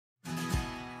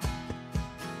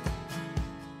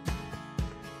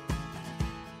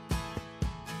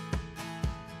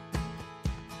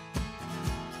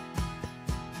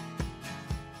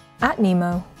At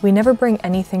NEMO, we never bring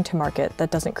anything to market that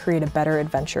doesn't create a better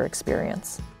adventure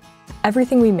experience.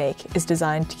 Everything we make is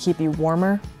designed to keep you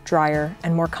warmer, drier,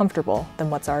 and more comfortable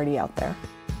than what's already out there.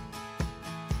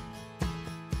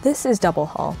 This is Double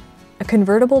Haul, a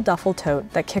convertible duffel tote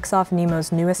that kicks off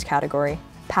NEMO's newest category,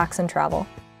 packs and travel.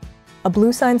 A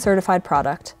bluesign certified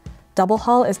product, Double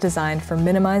Haul is designed for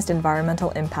minimized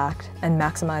environmental impact and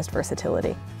maximized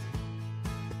versatility.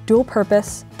 Dual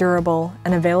purpose, durable,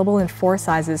 and available in 4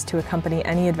 sizes to accompany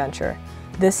any adventure,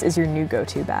 this is your new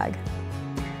go-to bag.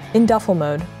 In duffel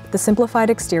mode, the simplified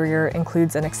exterior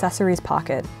includes an accessories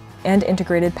pocket and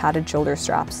integrated padded shoulder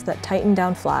straps that tighten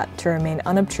down flat to remain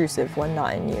unobtrusive when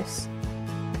not in use.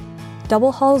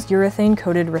 Double Haul's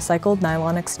urethane-coated recycled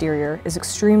nylon exterior is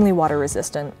extremely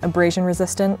water-resistant,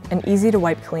 abrasion-resistant, and easy to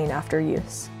wipe clean after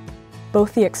use.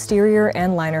 Both the exterior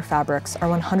and liner fabrics are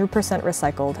 100%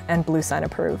 recycled and bluesign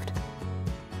approved.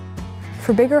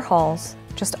 For bigger hauls,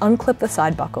 just unclip the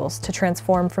side buckles to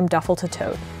transform from duffel to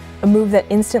tote, a move that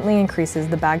instantly increases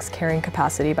the bag's carrying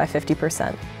capacity by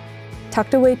 50%.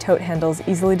 Tucked away tote handles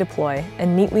easily deploy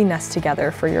and neatly nest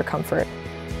together for your comfort.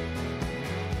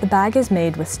 The bag is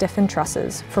made with stiffened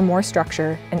trusses for more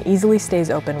structure and easily stays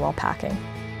open while packing.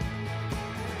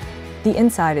 The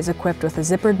inside is equipped with a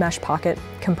zippered mesh pocket,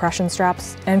 compression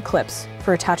straps, and clips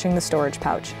for attaching the storage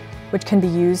pouch, which can be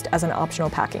used as an optional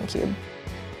packing cube.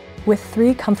 With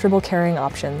 3 comfortable carrying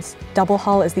options, Double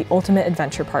Haul is the ultimate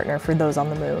adventure partner for those on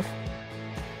the move.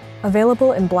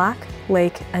 Available in black,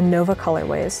 lake, and Nova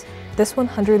colorways, this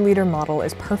 100-liter model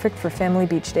is perfect for family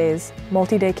beach days,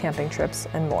 multi-day camping trips,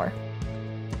 and more.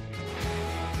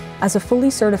 As a fully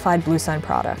certified bluesign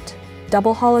product,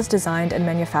 Double Haul is designed and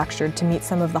manufactured to meet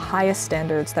some of the highest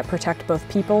standards that protect both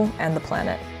people and the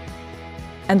planet.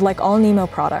 And like all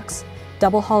NEMO products,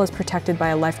 Double Haul is protected by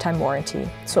a lifetime warranty,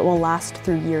 so it will last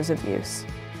through years of use.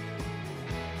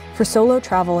 For solo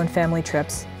travel and family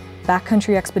trips,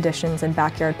 backcountry expeditions and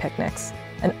backyard picnics,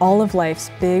 and all of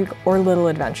life's big or little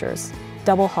adventures,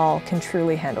 Double Haul can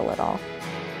truly handle it all.